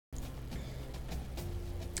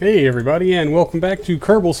Hey everybody, and welcome back to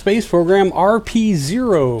Kerbal Space Program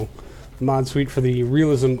RP-0, mod suite for the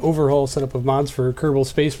realism overhaul setup of mods for Kerbal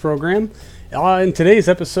Space Program. In today's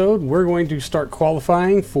episode, we're going to start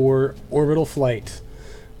qualifying for orbital flight,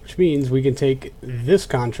 which means we can take this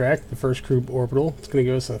contract, the first crewed orbital. It's going to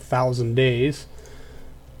give us 1,000 days.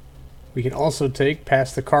 We can also take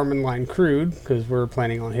past the Kármán line crewed, because we're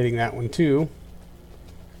planning on hitting that one too.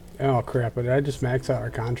 Oh crap, did I just max out our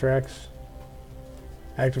contracts?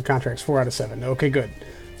 Active contracts, 4 out of 7. Okay, good.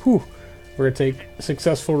 Whew. We're going to take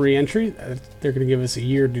successful re-entry. They're going to give us a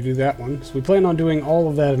year to do that one. So we plan on doing all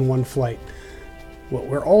of that in one flight. What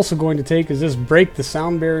we're also going to take is this break the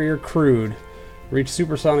sound barrier crewed. Reach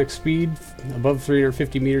supersonic speed above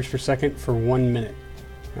 350 meters per second for 1 minute.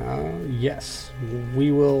 Yes,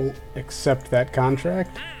 we will accept that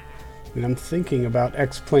contract. And I'm thinking about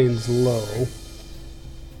X-Planes low.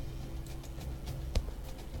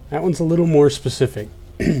 That one's a little more specific.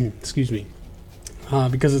 Excuse me.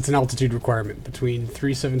 Because it's an altitude requirement between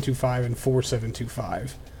 3725 and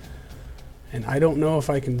 4725. And I don't know if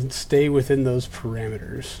I can stay within those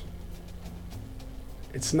parameters.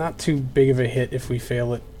 It's not too big of a hit if we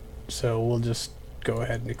fail it, so we'll just go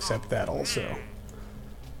ahead and accept that also.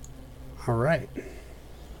 Alright.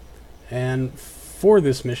 And for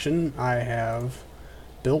this mission, I have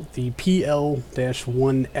built the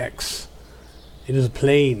PL-1X. It is a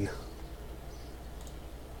plane.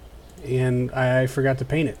 And I forgot to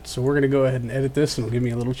paint it. So we're going to go ahead and edit this, and it'll give me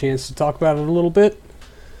a little chance to talk about it a little bit.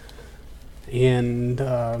 And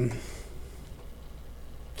talk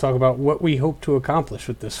about what we hope to accomplish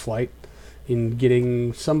with this flight in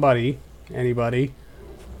getting anybody,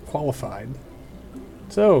 qualified.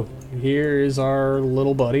 So, here is our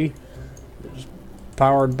little buddy. It's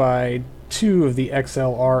powered by 2 of the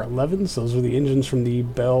XLR-11s. Those are the engines from the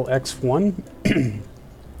Bell X-1.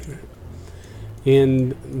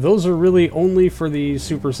 And those are really only for the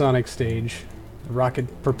supersonic stage, the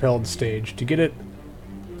rocket-propelled stage. To get it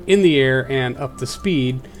in the air and up to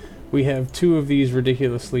speed, we have 2 of these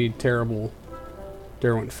ridiculously terrible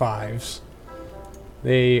Derwent 5s.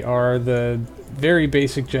 They are the very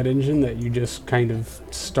basic jet engine that you just kind of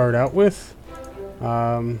start out with.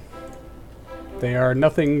 They are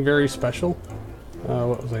nothing very special.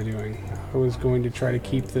 What was I doing? I was going to try to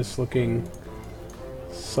keep this looking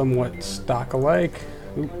somewhat stock-alike.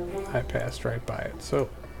 Oop, I passed right by it. So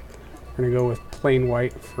we're going to go with plain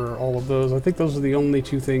white for all of those. I think those are the only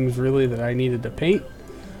 2 things really that I needed to paint.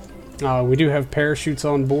 We do have parachutes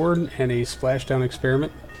on board and a splashdown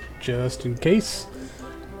experiment just in case.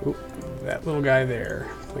 Oop, that little guy there,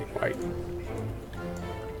 plain white.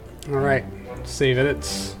 Alright, save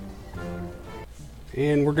edits.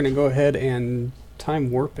 And we're going to go ahead and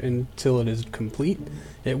time warp until it is complete.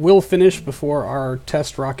 It will finish before our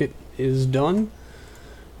test rocket is done,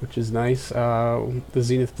 which is nice. The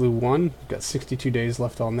Zenith Blue 1, we've got 62 days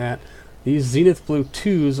left on that. These Zenith Blue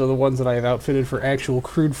 2s are the ones that I have outfitted for actual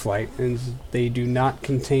crewed flight, and they do not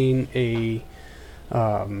contain a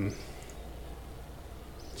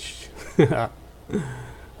a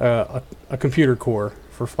computer core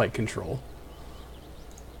for flight control.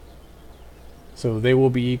 So they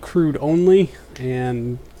will be crewed only,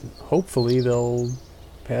 and hopefully they'll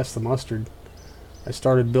pass the mustard. I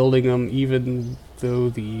started building them even though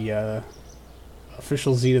the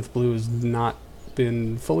official Zenith Blue has not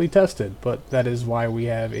been fully tested, but that is why we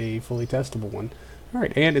have a fully testable one.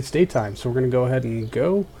 Alright, and it's daytime, so we're going to go ahead and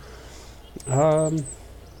go.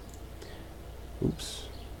 Oops.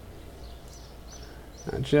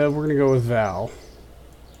 We're going to go with Val.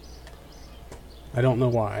 I don't know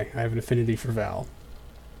why. I have an affinity for Val.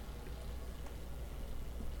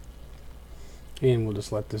 And we'll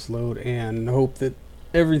just let this load and hope that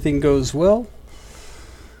everything goes well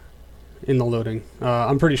in the loading.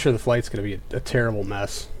 I'm pretty sure the flight's going to be a terrible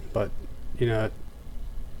mess, but, you know,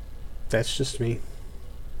 that's just me.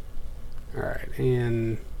 Alright,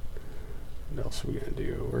 and what else are we going to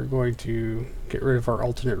do? We're going to get rid of our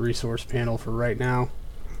alternate resource panel for right now.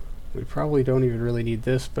 We probably don't even really need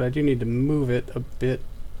this, but I do need to move it a bit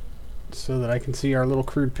so that I can see our little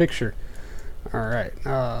crude picture. Alright,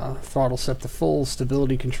 throttle set to full,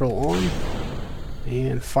 stability control on,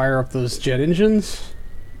 and fire up those jet engines.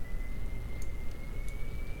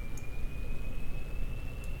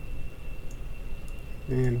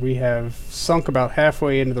 And we have sunk about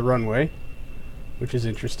halfway into the runway, which is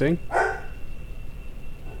interesting.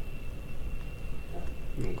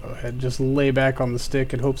 We'll go ahead and just lay back on the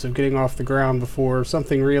stick in hopes of getting off the ground before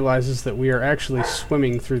something realizes that we are actually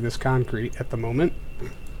swimming through this concrete at the moment.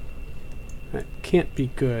 That can't be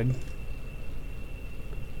good.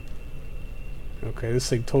 Okay, this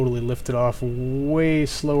thing totally lifted off way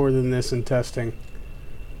slower than this in testing.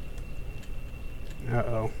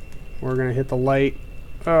 Uh-oh. We're gonna hit the light.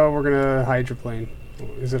 Oh, we're gonna hydroplane.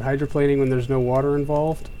 Is it hydroplaning when there's no water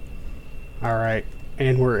involved? Alright.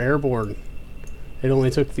 And we're airborne. It only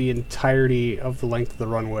took the entirety of the length of the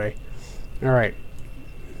runway. Alright.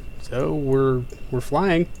 So we're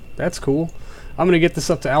flying. That's cool. I'm gonna get this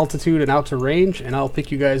up to altitude and out to range, and I'll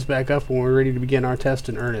pick you guys back up when we're ready to begin our test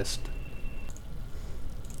in earnest.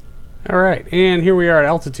 Alright, and here we are at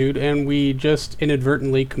altitude, and we just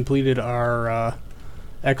inadvertently completed our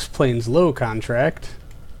X-Planes Low contract,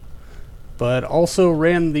 but also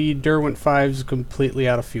ran the Derwent 5s completely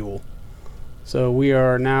out of fuel. So we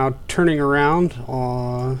are now turning around,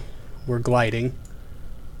 we're gliding.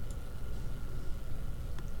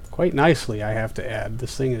 Quite nicely, I have to add.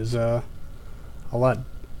 This thing is a lot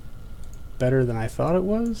better than I thought it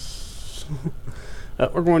was.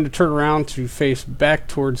 We're going to turn around to face back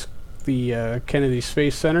towards the Kennedy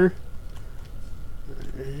Space Center.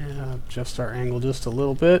 Adjust our angle just a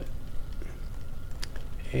little bit.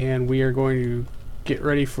 And we are going to get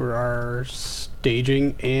ready for our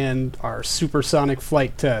staging and our supersonic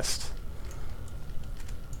flight test.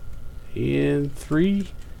 In 3,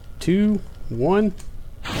 2, 1.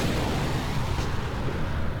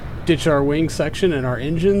 Ditch our wing section and our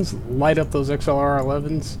engines, light up those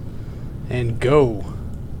XLR-11s, and go.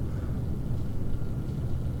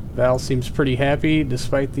 Val seems pretty happy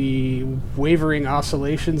despite the wavering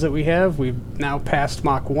oscillations that we have. We've now passed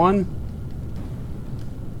Mach 1.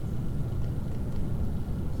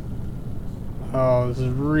 Oh, this is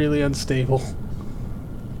really unstable.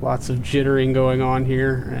 Lots of jittering going on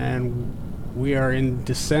here, and we are in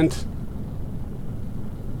descent.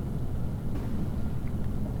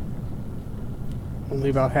 Only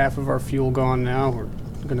about half of our fuel gone now. We're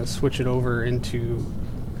going to switch it over into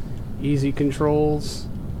easy controls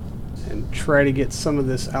and try to get some of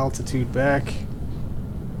this altitude back.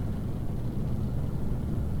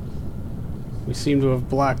 We seem to have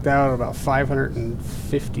blocked out about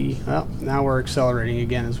 550. Well, now we're accelerating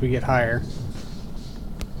again as we get higher.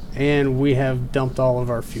 And we have dumped all of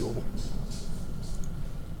our fuel.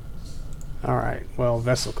 Alright, well,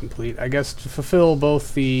 vessel complete. I guess to fulfill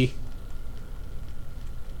both the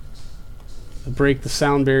break the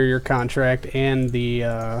sound barrier contract and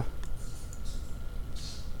the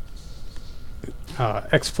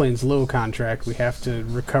X-Planes Low contract, we have to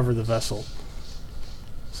recover the vessel.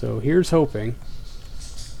 So here's hoping.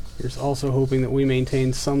 Here's also hoping that we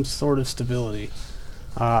maintain some sort of stability.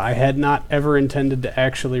 I had not ever intended to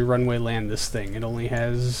actually runway land this thing. It only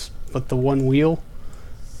has but the one wheel,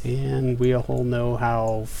 and we all know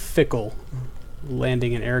how fickle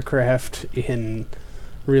landing an aircraft in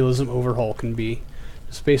realism overhaul can be.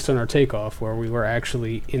 Just based on our takeoff, where we were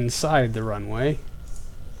actually inside the runway.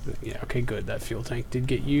 Yeah, okay, good. That fuel tank did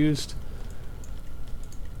get used.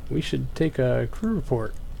 We should take a crew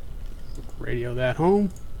report. Radio that home.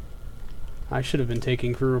 I should have been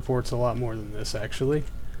taking crew reports a lot more than this, actually.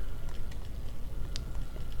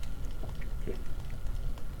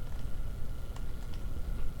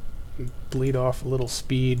 Bleed off a little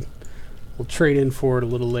speed. We'll trade in for it a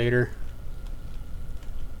little later.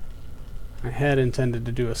 I had intended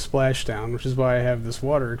to do a splashdown, which is why I have this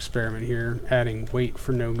water experiment here, adding weight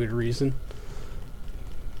for no good reason.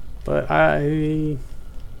 But I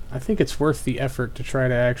think it's worth the effort to try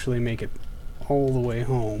to actually make it all the way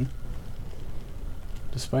home,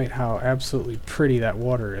 despite how absolutely pretty that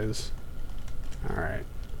water is. Alright.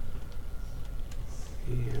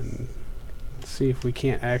 And let's see if we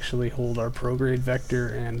can't actually hold our prograde vector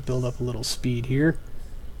and build up a little speed here.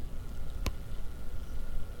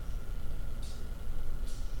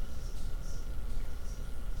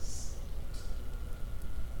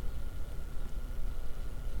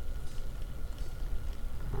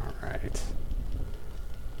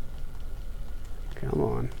 Come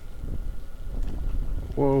on.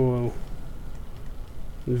 Whoa.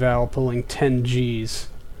 Val pulling 10 Gs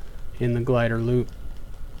in the glider loop.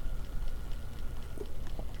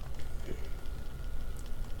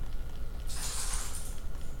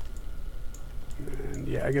 And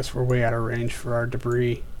yeah, I guess we're way out of range for our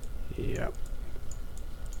debris. Yep.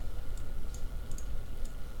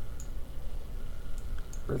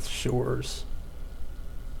 Earth shores.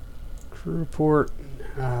 Crew report.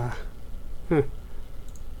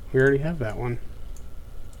 We already have that one.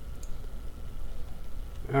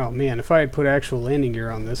 Oh man, if I had put actual landing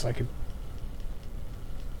gear on this, I could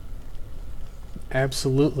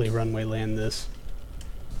absolutely runway land this.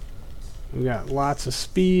 We got lots of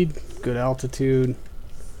speed, good altitude.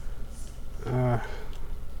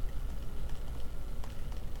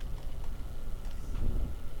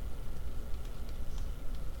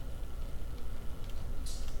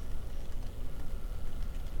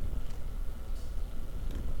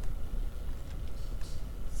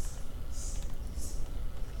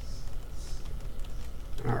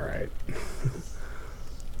 Alright.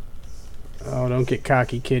 Oh, don't get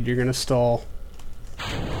cocky, kid. You're gonna stall.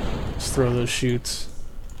 Let's throw those chutes.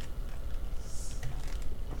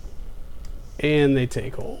 And they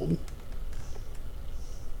take hold.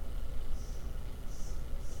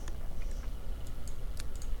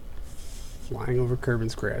 Flying over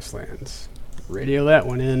Kerbin's grasslands. Radio that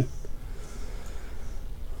one in.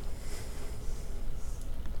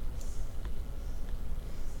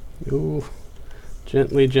 Ooh.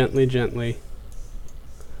 Gently, gently, gently.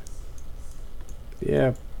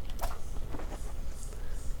 Yeah.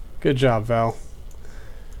 Good job, Val.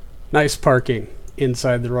 Nice parking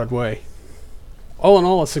inside the runway. All in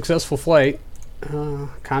all, a successful flight.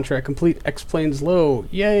 Contract complete. X-planes low.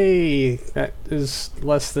 Yay! That is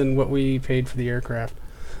less than what we paid for the aircraft.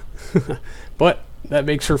 But that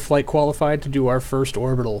makes her flight qualified to do our first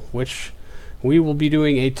orbital, which we will be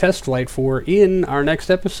doing a test flight for in our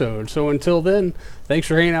next episode. So until then, thanks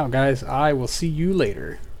for hanging out, guys. I will see you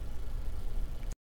later.